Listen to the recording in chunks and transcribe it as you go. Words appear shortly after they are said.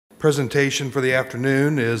presentation for the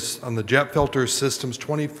afternoon is on the jet filter system's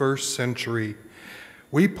 21st century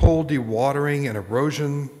weep hole dewatering and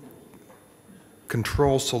erosion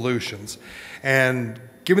control solutions. And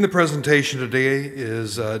giving the presentation today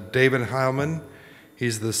is David Heilman.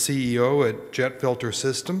 He's the CEO at Jet Filter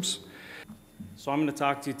Systems. So I'm going to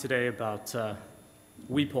talk to you today about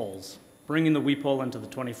weep holes, bringing the weep hole into the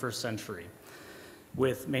 21st century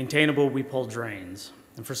with maintainable weep hole drains.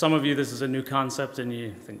 And for some of you, this is a new concept, and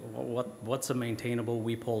you think, well, what's a maintainable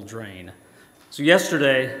weep hole drain? So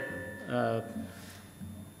yesterday,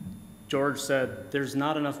 George said, there's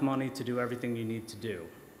not enough money to do everything you need to do.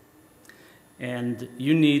 And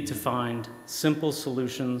you need to find simple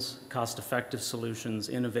solutions, cost-effective solutions,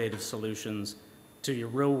 innovative solutions to your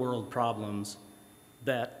real-world problems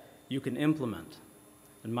that you can implement.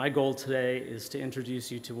 And my goal today is to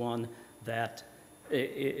introduce you to one that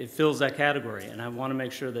it fills that category, and I want to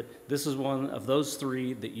make sure that this is one of those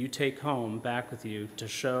three that you take home back with you to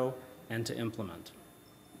show and to implement.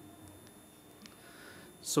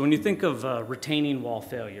 So when you think of retaining wall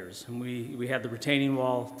failures, and we had the retaining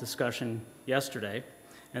wall discussion yesterday,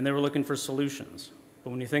 and they were looking for solutions.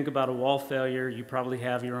 But when you think about a wall failure, you probably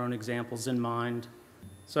have your own examples in mind.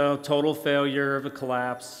 So total failure of a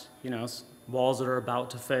collapse, walls that are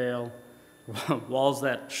about to fail, walls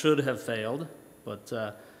that should have failed, but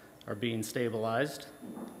are being stabilized.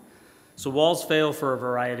 So walls fail for a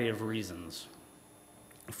variety of reasons.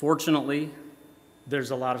 Fortunately, there's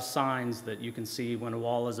a lot of signs that you can see when a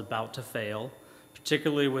wall is about to fail,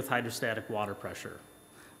 particularly with hydrostatic water pressure.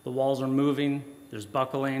 The walls are moving, there's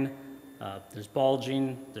buckling, there's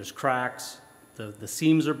bulging, there's cracks, the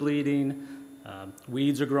seams are bleeding,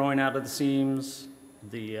 weeds are growing out of the seams,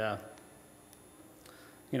 the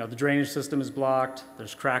drainage system is blocked,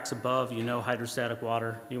 there's cracks above, hydrostatic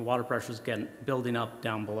water, water pressure is building up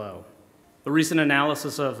down below. A recent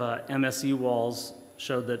analysis of MSE walls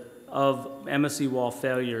showed that of MSE wall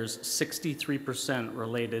failures, 63%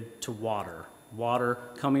 related to water. Water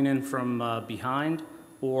coming in from behind,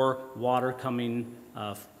 or water coming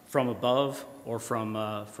from above or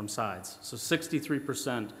from sides. So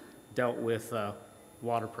 63% dealt with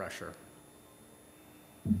water pressure.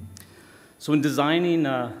 So in designing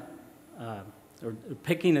or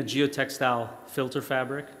picking a geotextile filter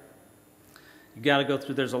fabric, you got to go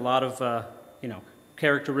through, there's a lot of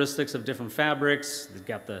characteristics of different fabrics. They've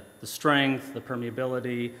got the strength, the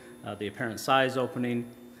permeability, the apparent size opening,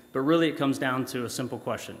 but really it comes down to a simple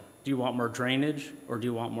question. Do you want more drainage or do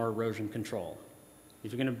you want more erosion control?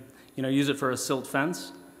 If you're going to use it for a silt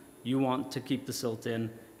fence, you want to keep the silt in,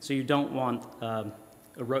 so you don't want,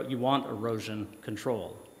 you want erosion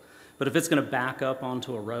control. But if it's going to back up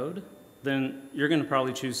onto a road, then you're going to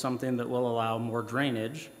probably choose something that will allow more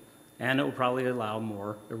drainage, and it will probably allow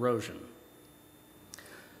more erosion.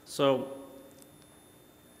 So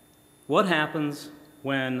what happens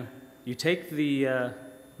when you take the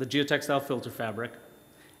geotextile filter fabric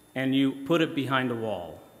and you put it behind a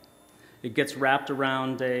wall? It gets wrapped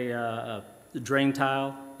around a drain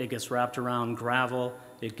tile, it gets wrapped around gravel,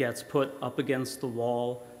 it gets put up against the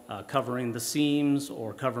wall, covering the seams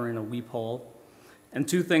or covering a weep hole. And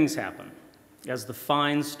two things happen. As the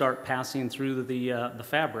fines start passing through the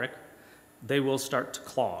fabric, they will start to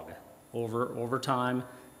clog. Over time,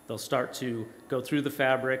 they'll start to go through the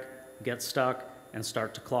fabric, get stuck, and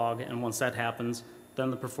start to clog. And once that happens,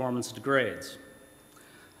 then the performance degrades.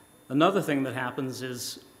 Another thing that happens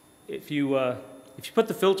is if you put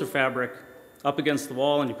the filter fabric up against the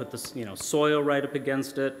wall and you put this soil right up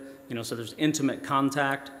against it, so there's intimate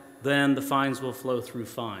contact, then the fines will flow through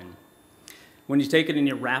fine. When you take it and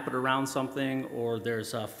you wrap it around something, or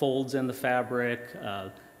there's folds in the fabric,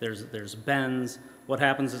 there's bends, what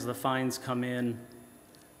happens is the fines come in,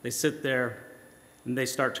 they sit there, and they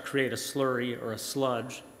start to create a slurry or a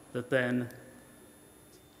sludge that then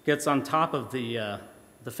gets on top of the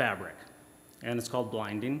fabric, and it's called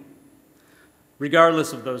blinding.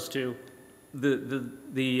 Regardless of those two,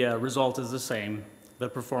 the result is the same. The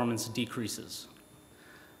performance decreases.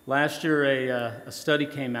 Last year, a study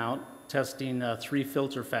came out testing 3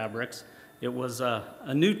 filter fabrics. It was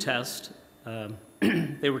a new test.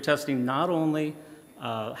 They were testing not only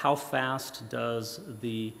how fast does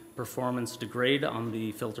the performance degrade on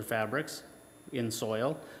the filter fabrics in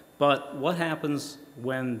soil, but what happens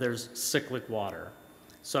when there's cyclic water.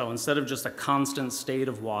 So instead of just a constant state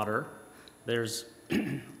of water, there's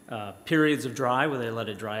periods of dry where they let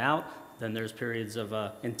it dry out, then there's periods of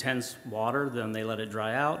intense water, then they let it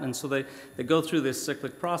dry out, and so they go through this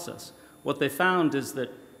cyclic process. What they found is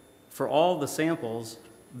that for all the samples,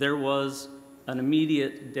 there was an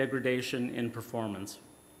immediate degradation in performance,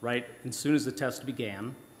 right, as soon as the test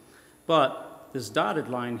began. But this dotted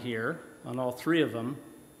line here on all three of them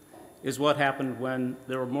is what happened when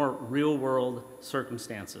there were more real-world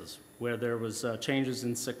circumstances, where there was changes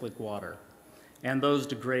in cyclic water, and those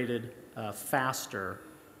degraded faster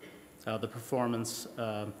the performance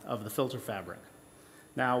of the filter fabric.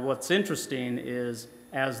 Now, what's interesting is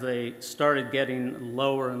as they started getting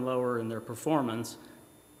lower and lower in their performance,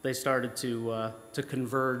 they started to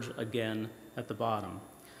converge again at the bottom.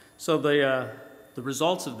 So the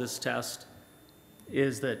results of this test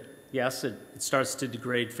is that, yes, it starts to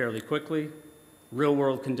degrade fairly quickly.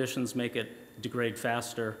 Real-world conditions make it degrade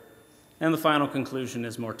faster. And the final conclusion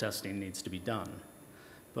is more testing needs to be done.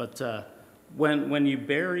 But when you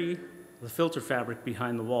bury the filter fabric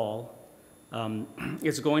behind the wall,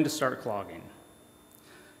 it's going to start clogging.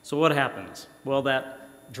 So what happens? Well,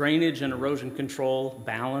 that drainage and erosion control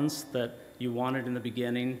balance that you wanted in the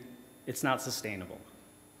beginning, it's not sustainable.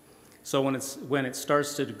 So when it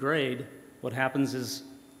starts to degrade, what happens is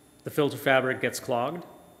the filter fabric gets clogged,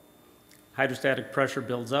 hydrostatic pressure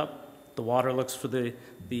builds up, the water looks for the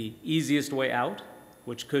easiest way out,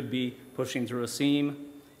 which could be pushing through a seam.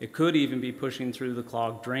 It could even be pushing through the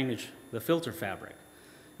clogged drainage, the filter fabric.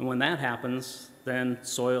 And when that happens, then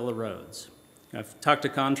soil erodes. I've talked to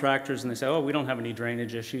contractors and they say, oh, we don't have any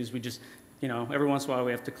drainage issues. We just, every once in a while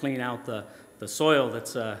we have to clean out the soil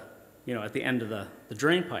that's, at the end of the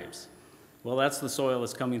drain pipes. Well, that's the soil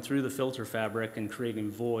that's coming through the filter fabric and creating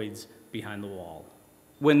voids behind the wall.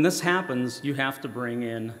 When this happens, you have to bring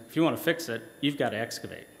in, if you want to fix it, you've got to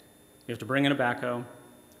excavate. You have to bring in a backhoe,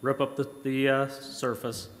 rip up the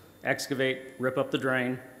surface, excavate, rip up the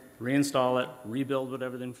drain, reinstall it, rebuild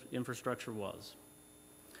whatever the infrastructure was.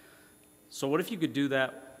 So what if you could do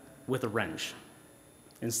that with a wrench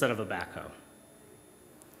instead of a backhoe?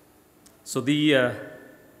 So the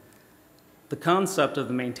concept of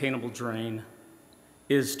the maintainable drain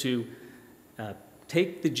is to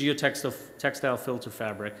take the geotextile filter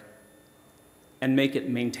fabric and make it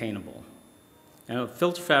maintainable. Now,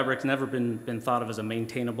 filter fabric's never been thought of as a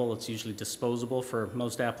maintainable. It's usually disposable for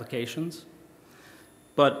most applications.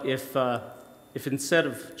 But if instead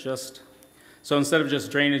of just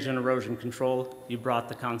drainage and erosion control, you brought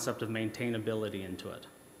the concept of maintainability into it.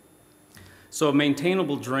 So a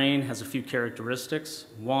maintainable drain has a few characteristics.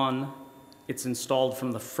 One, it's installed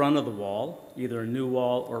from the front of the wall, either a new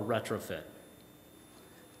wall or retrofit.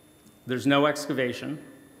 There's no excavation,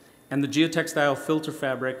 and the geotextile filter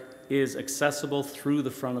fabric is accessible through the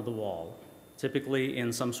front of the wall, typically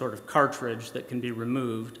in some sort of cartridge that can be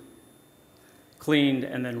removed, cleaned,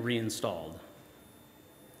 and then reinstalled.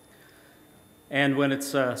 And when it's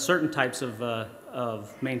certain types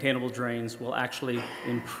of maintainable drains will actually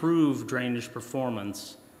improve drainage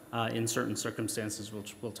performance in certain circumstances,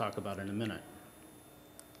 which we'll talk about in a minute.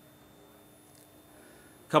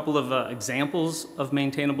 A couple of examples of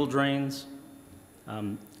maintainable drains.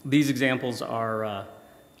 These examples are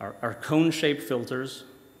cone-shaped filters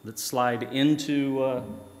that slide into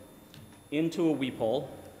a weep hole.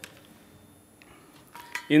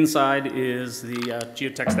 Inside is the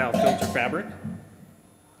geotextile filter fabric.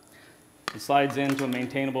 It slides into a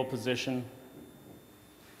maintainable position,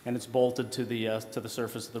 and it's bolted to the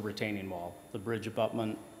surface of the retaining wall, the bridge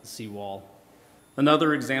abutment, the seawall.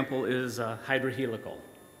 Another example is hydrohelical.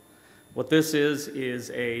 What this is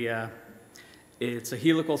it's a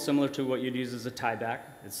helical similar to what you'd use as a tieback.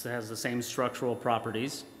 It has the same structural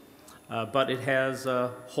properties, but it has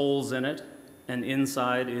holes in it, and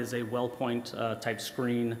inside is a well point type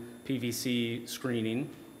screen, PVC screening.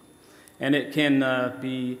 And it can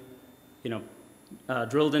be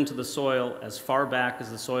drilled into the soil as far back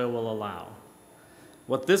as the soil will allow.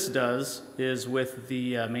 What this does is with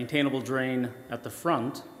the maintainable drain at the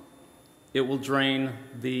front, it will drain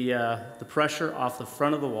the pressure off the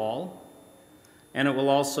front of the wall, and it will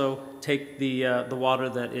also take the water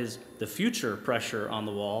that is the future pressure on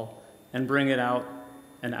the wall and bring it out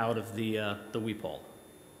and out of the weep hole.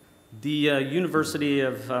 The University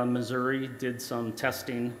of Missouri did some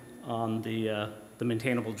testing on the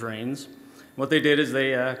maintainable drains. What they did is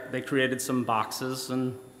they created some boxes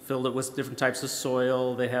and filled it with different types of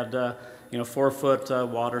soil. They had 4-foot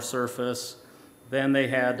water surface. Then they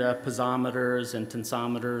had piezometers and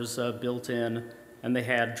tensometers built in, and they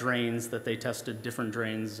had drains that they tested different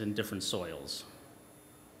drains in different soils.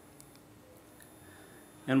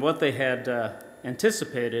 And what they had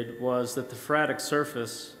anticipated was that the phreatic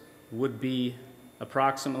surface would be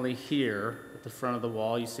approximately here at the front of the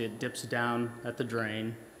wall. You see it dips down at the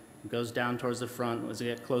drain. It goes down towards the front as they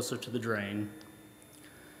get closer to the drain.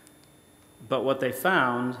 But what they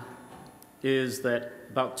found is that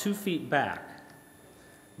about 2 feet back,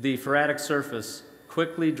 the phreatic surface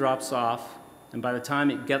quickly drops off, and by the time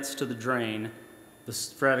it gets to the drain, the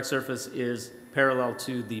phreatic surface is parallel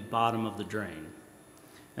to the bottom of the drain.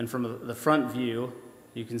 And from the front view,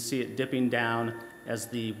 you can see it dipping down as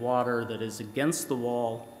the water that is against the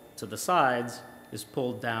wall to the sides is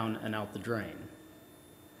pulled down and out the drain.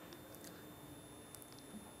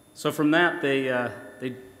 So from that,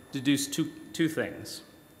 they deduced two things.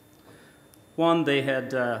 One, they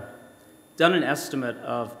had done an estimate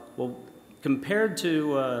of, well, compared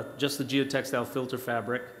to just the geotextile filter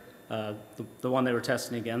fabric, the one they were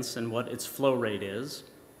testing against, and what its flow rate is,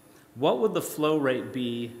 what would the flow rate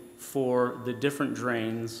be for the different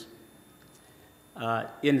drains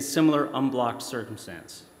in a similar unblocked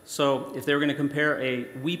circumstance? So if they were going to compare a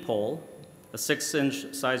weep hole, a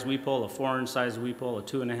 6-inch size weep hole, a 4-inch size weep hole, a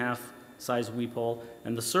 2.5 size weep hole,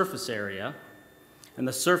 and the surface area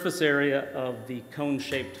of the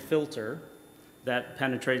cone-shaped filter that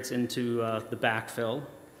penetrates into the backfill,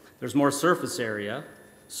 there's more surface area.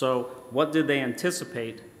 So what did they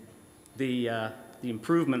anticipate the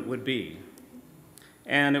improvement would be?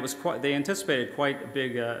 And it was they anticipated quite a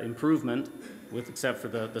big improvement, except for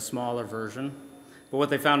the smaller version. But what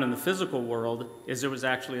they found in the physical world is there was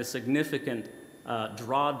actually a significant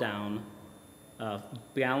drawdown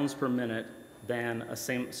gallons per minute than a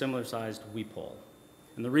similar sized weep hole.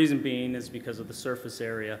 And the reason being is because of the surface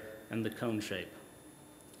area and the cone shape.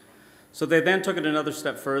 So they then took it another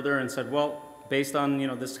step further and said, well, based on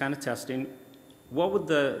this kind of testing, what would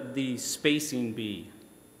the spacing be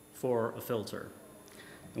for a filter?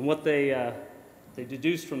 And what they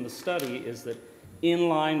deduced from the study is that in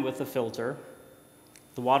line with the filter,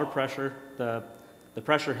 the water pressure, the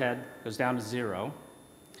pressure head goes down to 0,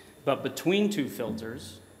 but between two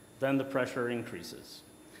filters, then the pressure increases.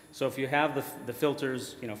 So if you have the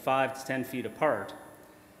filters 5 to 10 feet apart,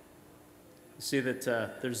 you see that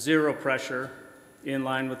there's 0 pressure in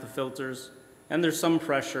line with the filters, and there's some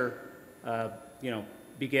pressure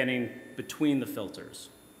beginning between the filters.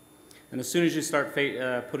 And as soon as you start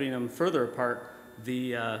putting them further apart,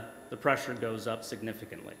 the pressure goes up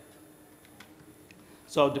significantly.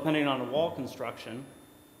 So depending on a wall construction,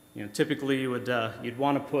 typically you'd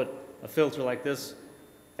want to put a filter like this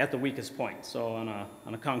at the weakest point. So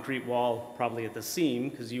on a concrete wall, probably at the seam,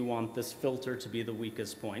 because you want this filter to be the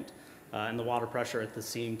weakest point, and the water pressure at the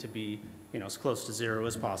seam to be as close to 0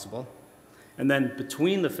 as possible. And then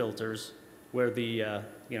between the filters, where the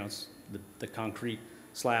concrete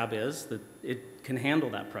slab is, that it can handle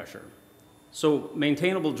that pressure. So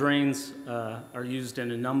maintainable drains are used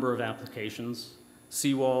in a number of applications: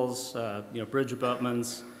 seawalls, bridge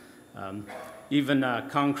abutments, even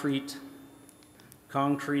concrete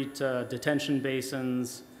detention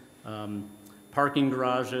basins, parking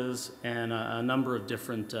garages, and a number of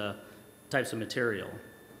different types of material.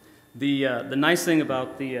 The nice thing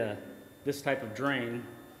about this type of drain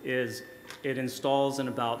is it installs in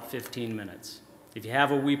about 15 minutes. If you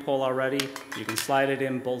have a weep hole already, you can slide it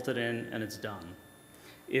in, bolt it in, and it's done.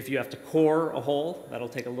 If you have to core a hole, that'll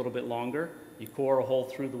take a little bit longer. You core a hole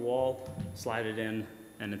through the wall, slide it in,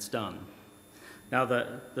 and it's done. Now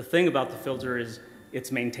the thing about the filter is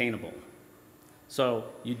it's maintainable. So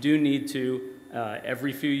you do need to,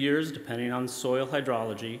 every few years, depending on soil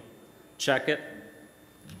hydrology, check it,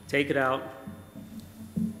 take it out,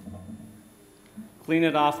 clean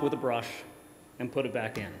it off with a brush, and put it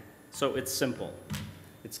back in. So it's simple.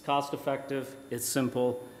 It's cost effective, it's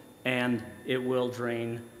simple, and it will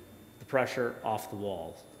drain the pressure off the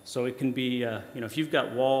wall. So it can be, if you've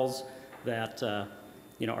got walls that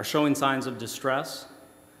are showing signs of distress,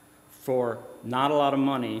 for not a lot of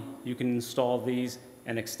money, you can install these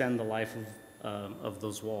and extend the life of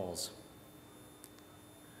those walls.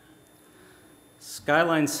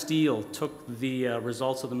 Skyline Steel took the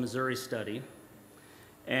results of the Missouri study,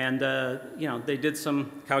 and they did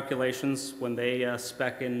some calculations when they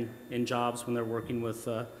spec in jobs when they're working with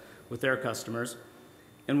their customers,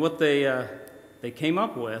 and what they came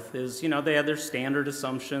up with is, they had their standard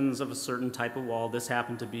assumptions of a certain type of wall. This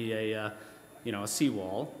happened to be a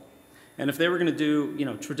seawall, and if they were going to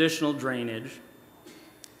do traditional drainage,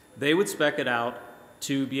 they would spec it out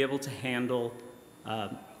to be able to handle.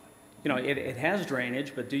 It has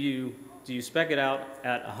drainage, but do you spec it out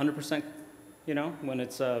at 100%? When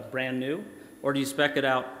it's brand new, or do you spec it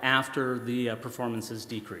out after the performance has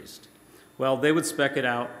decreased? Well, they would spec it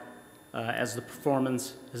out as the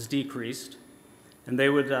performance has decreased, and they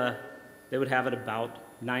would have it about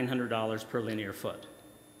 $900 per linear foot.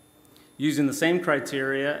 Using the same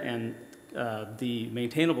criteria and the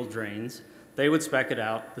maintainable drains, they would spec it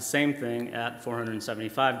out the same thing at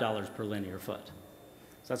 $475 per linear foot.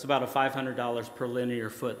 So that's about a $500 per linear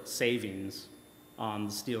foot savings on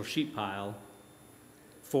the steel sheet pile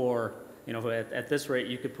for, you know, at this rate,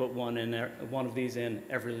 you could put one of these in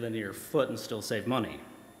every linear foot and still save money.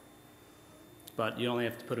 But you only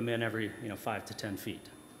have to put them in every, 5 to 10 feet.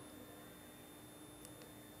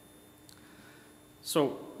 So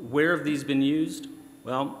where have these been used?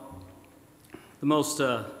 Well, the most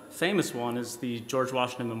famous one is the George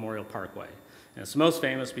Washington Memorial Parkway. And it's most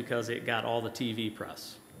famous because it got all the TV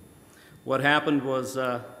press. What happened was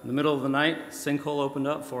in the middle of the night, sinkhole opened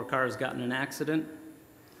up, 4 cars got in an accident.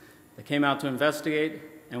 They came out to investigate,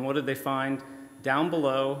 and what did they find? Down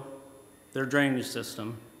below their drainage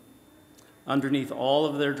system, underneath all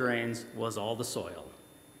of their drains, was all the soil.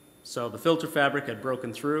 So the filter fabric had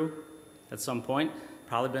broken through at some point,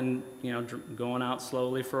 probably been going out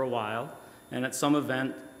slowly for a while, and at some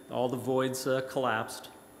event, all the voids collapsed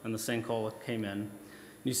and the sinkhole came in.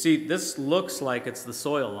 You see, this looks like it's the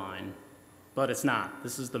soil line, but it's not.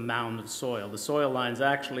 This is the mound of soil. The soil line's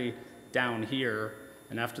actually down here,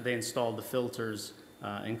 and after they installed the filters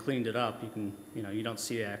and cleaned it up, you don't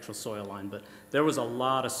see the actual soil line, but there was a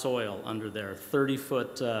lot of soil under there,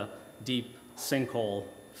 30-foot deep sinkhole,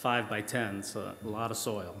 5 by 10, so a lot of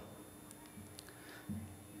soil.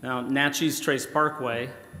 Now, Natchez Trace Parkway,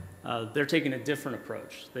 they're taking a different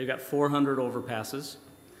approach. They've got 400 overpasses.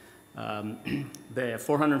 They have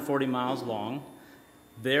 440 miles long.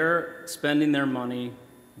 They're spending their money,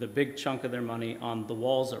 the big chunk of their money, on the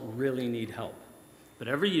walls that really need help. But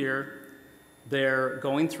every year, they're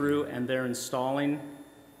going through and they're installing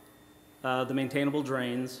the maintainable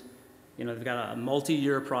drains. They've got a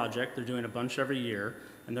multi-year project. They're doing a bunch every year,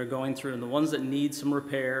 and they're going through, and the ones that need some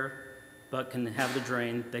repair but can have the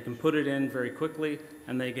drain, they can put it in very quickly,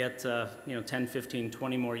 and they get 10, 15,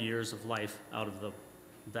 20 more years of life out of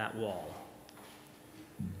that wall.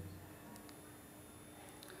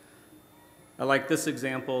 I like this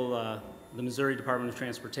example, the Missouri Department of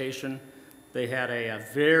Transportation. They had a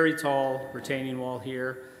very tall retaining wall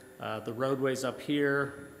here. The roadway's up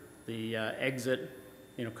here. The exit,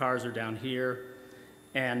 cars are down here,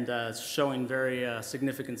 and it's showing very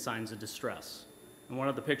significant signs of distress. And one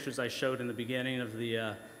of the pictures I showed in the beginning of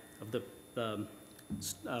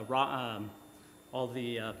all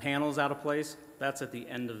the panels out of place, that's at the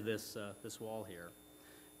end of this wall here.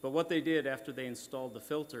 But what they did after they installed the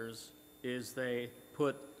filters is they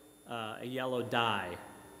put a yellow dye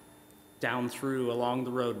down through along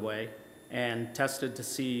the roadway and tested to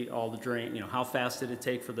see all the drain, how fast did it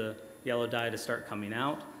take for the yellow dye to start coming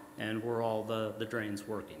out, and were all the drains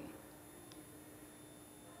working.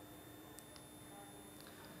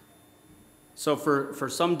 So for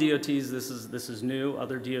some DOTs, this is new.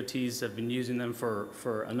 Other DOTs have been using them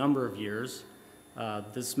for a number of years.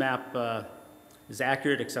 This map is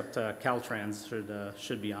accurate, except Caltrans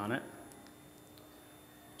should be on it.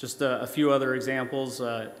 Just a few other examples.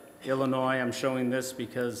 Illinois, I'm showing this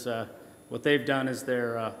because what they've done is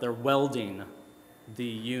they're welding the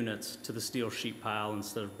units to the steel sheet pile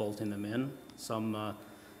instead of bolting them in. Some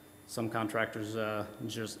contractors,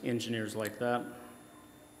 just engineers like that.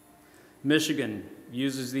 Michigan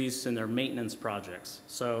uses these in their maintenance projects.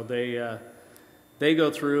 So they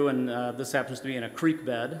go through, and this happens to be in a creek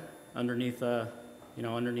bed underneath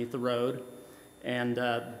underneath the road, and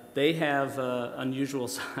they have unusual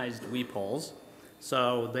sized weep holes.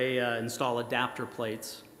 So they install adapter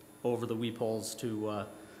plates over the weep holes to.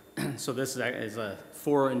 So this is a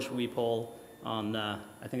 4-inch weep hole on.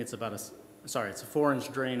 I think it's about it's a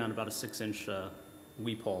 4-inch drain on about a 6-inch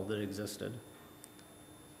weep hole that existed.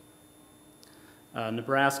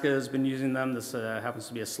 Nebraska has been using them. This happens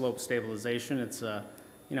to be a slope stabilization. It's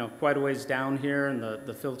quite a ways down here, and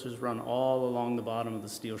the filters run all along the bottom of the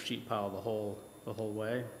steel sheet pile the whole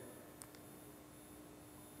way.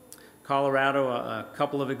 Colorado, a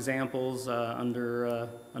couple of examples under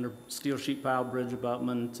steel sheet pile bridge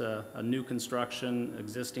abutment, a new construction,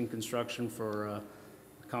 existing construction for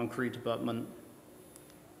concrete abutment.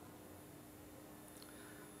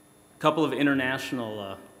 A couple of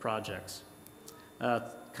international projects.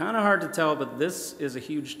 Kind of hard to tell, but this is a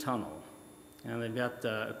huge tunnel, and they've got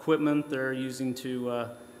equipment they're using to,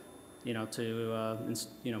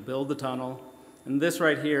 build the tunnel. And this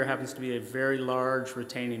right here happens to be a very large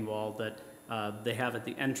retaining wall that they have at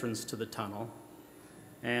the entrance to the tunnel,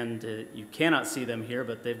 and you cannot see them here,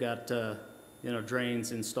 but they've got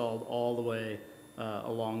drains installed all the way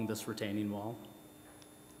along this retaining wall.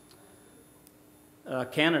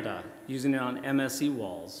 Canada, using it on MSE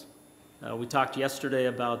walls. We talked yesterday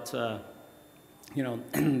about, the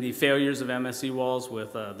failures of MSE walls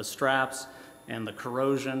with the straps and the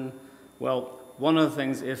corrosion. Well, one of the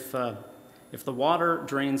things, if the water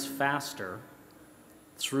drains faster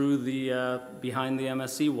through the, behind the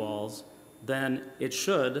MSE walls, then it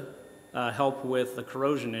should help with the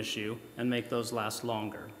corrosion issue and make those last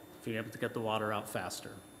longer if you're able to get the water out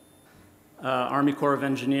faster. Army Corps of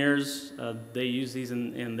Engineers, they use these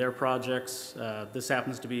in their projects. This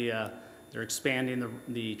happens to be, they're expanding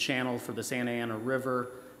the channel for the Santa Ana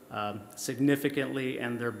River significantly,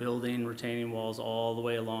 and they're building retaining walls all the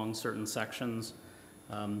way along certain sections.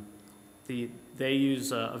 They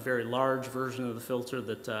use a very large version of the filter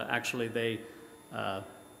that actually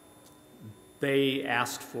they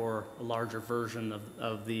asked for a larger version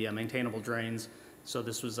of the maintainable drains. So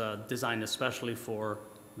this was designed especially for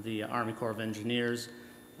the Army Corps of Engineers.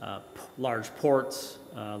 Large ports,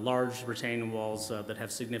 large retaining walls that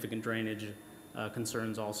have significant drainage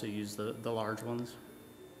concerns also use the large ones.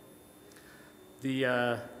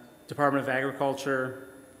 The Department of Agriculture,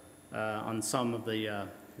 on some of the,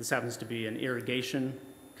 this happens to be an irrigation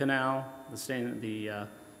canal, the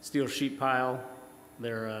steel sheet pile.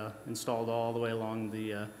 They're installed all the way along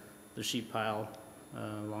the sheet pile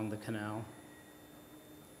along the canal.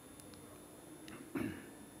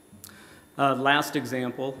 Last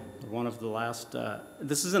example, one of the last,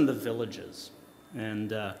 this is in the Villages,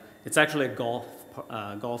 and it's actually a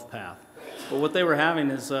golf path. But what they were having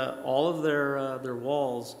is all of their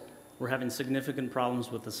walls were having significant problems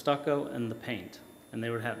with the stucco and the paint, and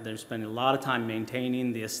they're spending a lot of time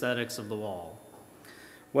maintaining the aesthetics of the wall.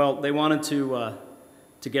 Well, they wanted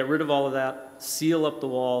to get rid of all of that, seal up the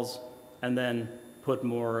walls, and then put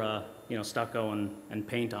more stucco and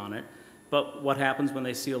paint on it. But what happens when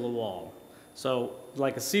they seal a wall? So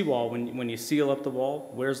like a seawall, when you seal up the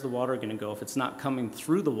wall, where's the water going to go? If it's not coming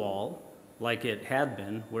through the wall like it had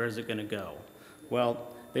been, where is it going to go?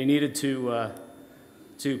 Well, they needed to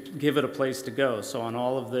give it a place to go. So on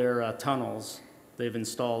all of their tunnels, they've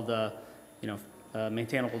installed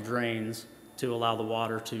maintainable drains to allow the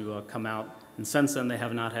water to come out. And since then, they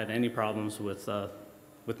have not had any problems with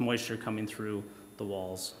moisture coming through the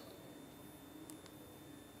walls.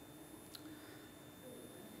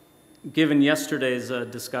 Given yesterday's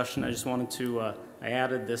discussion, I just wanted to, I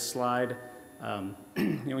added this slide.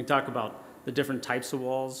 We talk about the different types of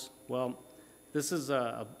walls. Well, this is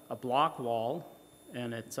a block wall,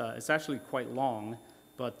 and it's actually quite long,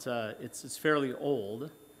 but it's fairly old,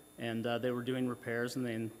 and they were doing repairs,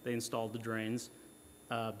 and they installed the drains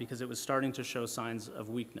because it was starting to show signs of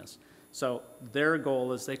weakness. So their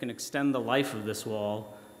goal is they can extend the life of this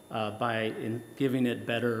wall by giving it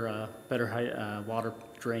better water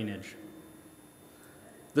drainage.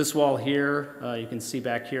 This wall here, you can see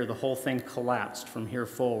back here, the whole thing collapsed from here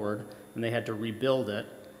forward, and they had to rebuild it,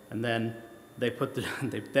 and then they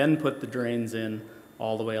then put the drains in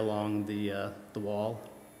all the way along the wall.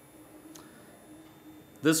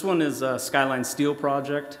 This one is a Skyline Steel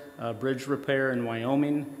project, bridge repair in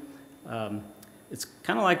Wyoming. It's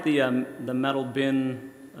kind of like the metal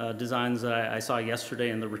bin designs that I saw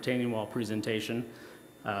yesterday in the retaining wall presentation,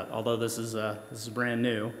 although this is brand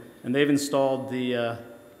new. And they've installed the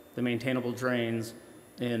maintainable drains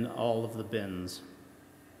in all of the bins,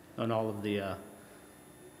 and all of the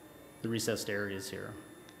recessed areas here.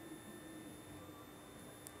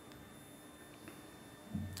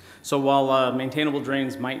 So while maintainable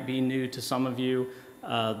drains might be new to some of you,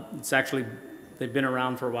 they've been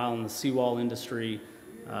around for a while in the seawall industry.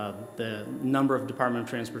 The number of Department of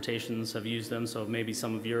Transportations have used them, so maybe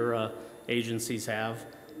some of your agencies have.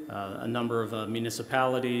 A number of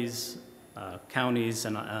municipalities, counties,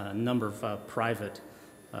 and a number of private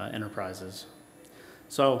enterprises.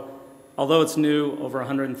 So although it's new, over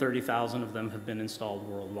 130,000 of them have been installed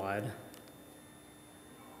worldwide.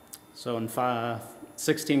 So in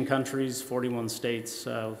 16 countries, 41 states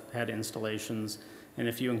had installations, and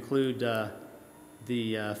if you include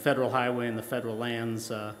the federal highway and the federal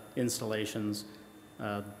lands installations,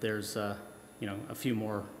 there's a few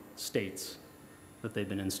more states that they've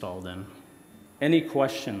been installed in. Any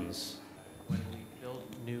questions? When we build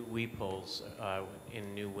new weep holes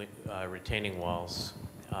in new retaining walls,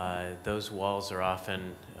 those walls are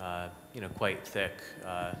often quite thick,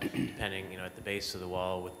 depending at the base of the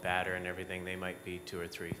wall with batter and everything, they might be 2 or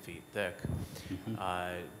 3 feet thick.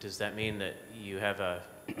 Mm-hmm. Does that mean that you have a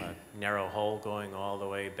narrow hole going all the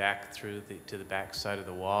way back through to the back side of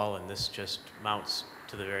the wall, and this just mounts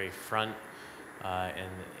to the very front,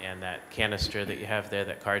 and that canister that you have there,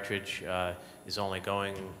 that cartridge, is only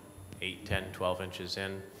going 8, 10, 12 inches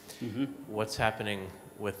in? Mm-hmm. What's happening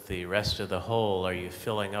with the rest of the hole? Are you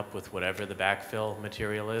filling up with whatever the backfill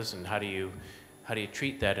material is, and how do you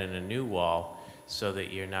treat that in a new wall so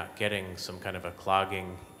that you're not getting some kind of a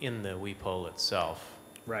clogging in the weep hole itself?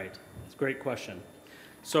 Right, it's a great question.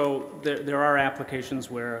 So there are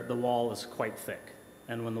applications where the wall is quite thick.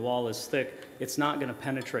 And when the wall is thick, it's not going to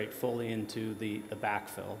penetrate fully into the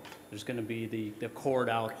backfill. There's going to be the cored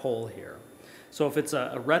out hole here. So if it's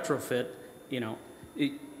a retrofit, you know,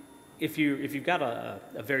 if you've got a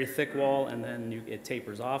very thick wall and then it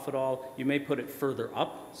tapers off at all, you may put it further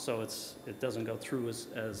up so it doesn't go through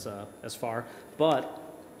as far. But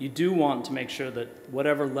you do want to make sure that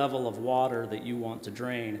whatever level of water that you want to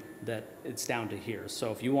drain, that it's down to here.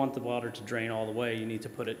 So if you want the water to drain all the way, you need to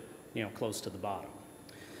put it, you know, close to the bottom.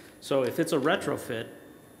 So if it's a retrofit,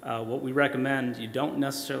 what we recommend, you don't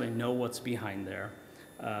necessarily know what's behind there,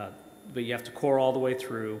 but you have to core all the way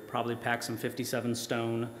through, probably pack some 57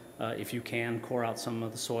 stone. If you can, core out some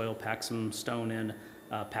of the soil, pack some stone in,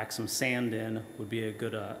 pack some sand in would be a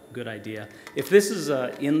good idea. If this is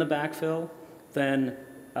in the backfill, then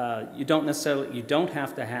you don't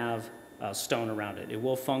have to have stone around it. It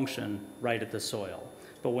will function right at the soil.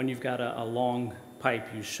 But when you've got a long pipe,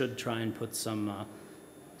 you should try and put some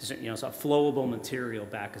some flowable material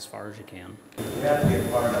back as far as you can. You have to get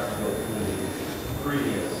far enough to go through the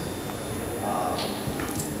previous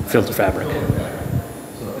Filter fabric. So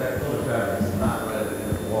if that filter fabric is not right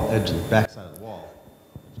at the wall, edge of the back side of the wall,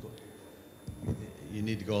 you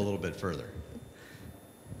need to go a little bit further.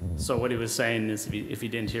 So what he was saying is, if you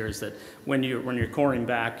didn't hear, is that when you're coring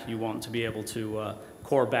back, you want to be able to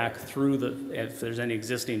core back through if there's any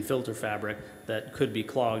existing filter fabric that could be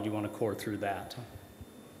clogged, you want to core through that.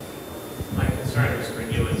 My concern is for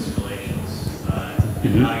new installations,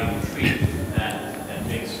 and how you treat that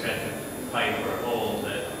big stretch of pipe or hole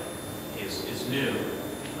that is new.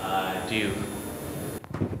 Do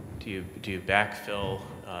you backfill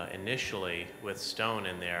initially with stone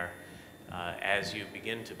in there as you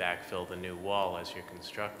begin to backfill the new wall as you're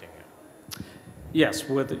constructing it? Yes,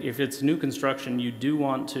 if it's new construction, you do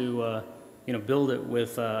want to build it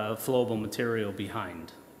with flowable material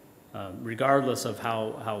behind. Regardless of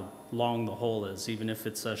how long the hole is, even if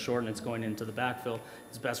it's short and it's going into the backfill,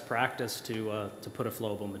 it's best practice to put a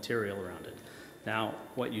flowable material around it. Now,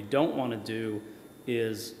 what you don't want to do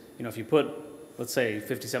is, if you put, let's say,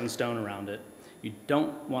 57 stone around it, you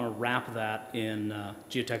don't want to wrap that in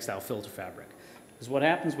geotextile filter fabric. Because what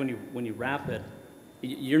happens when you wrap it,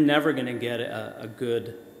 you're never going to get a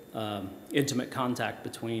good intimate contact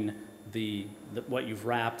between what you've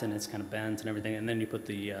wrapped and it's kind of bent and everything, and then you put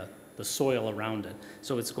the soil around it,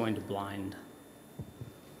 so it's going to blind.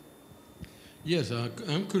 Yes,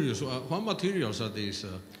 I'm curious. What materials are these?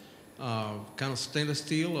 Kind of stainless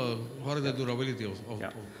steel? What are the durability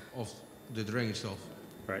of the drain itself?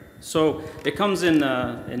 Right. So it comes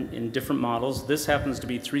in different models. This happens to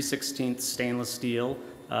be 3/16 stainless steel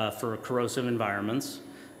for corrosive environments.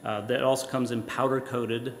 That also comes in powder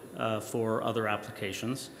coated for other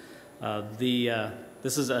applications.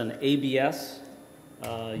 This is an ABS.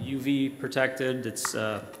 UV protected,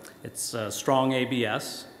 it's strong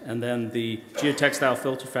ABS, and then the geotextile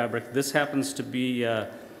filter fabric. This happens to be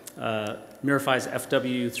Mirify's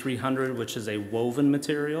FW300, which is a woven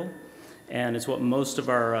material, and it's what most of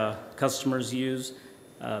our customers use.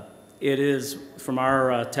 It is, from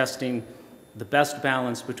our testing, the best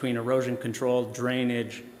balance between erosion control,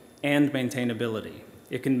 drainage, and maintainability.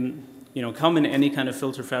 It can, come in any kind of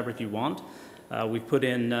filter fabric you want. We've put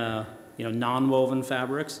in non-woven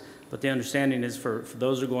fabrics, but the understanding is for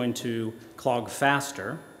those are going to clog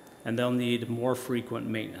faster and they'll need more frequent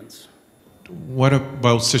maintenance. What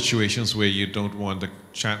about situations where you don't want the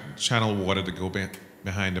channel water to go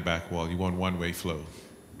behind the back wall? You want one-way flow?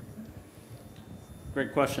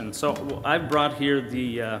 Great question. So I've brought here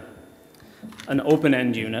an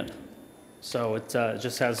open-end unit. So it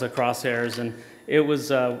just has the crosshairs, and it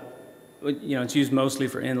was, it's used mostly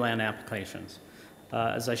for inland applications.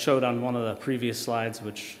 As I showed on one of the previous slides,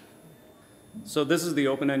 so this is the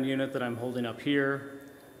open-end unit that I'm holding up here.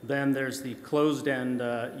 Then there's the closed-end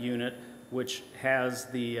unit, which has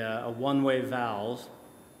a one-way valve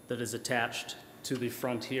that is attached to the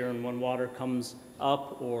front here, and when water comes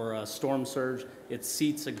up or a storm surge, it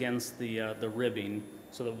seats against the ribbing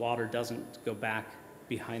so that water doesn't go back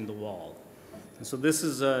behind the wall. And so this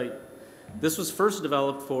was first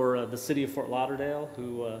developed for the city of Fort Lauderdale,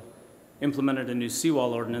 who implemented a new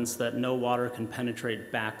seawall ordinance that no water can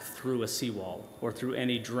penetrate back through a seawall or through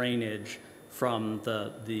any drainage from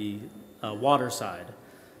the water side.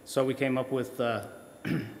 So we came up with the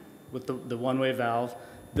one-way valve.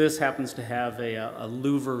 This happens to have a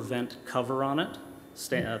louver vent cover on it,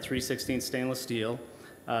 3/16 stainless steel.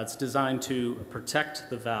 It's designed to protect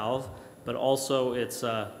the valve, but also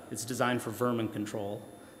it's designed for vermin control.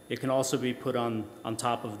 It can also be put on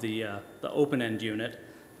top of the open-end unit.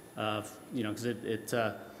 Because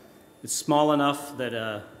it's small enough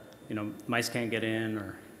that mice can't get in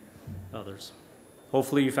or others.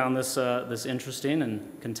 Hopefully you found this interesting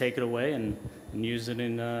and can take it away and use it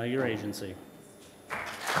in your agency.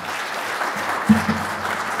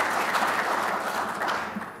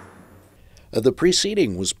 The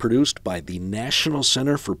preceding was produced by the National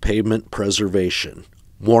Center for Pavement Preservation.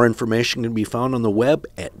 More information can be found on the web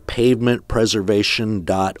at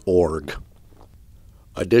pavementpreservation.org.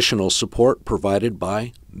 Additional support provided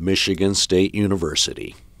by Michigan State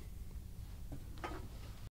University.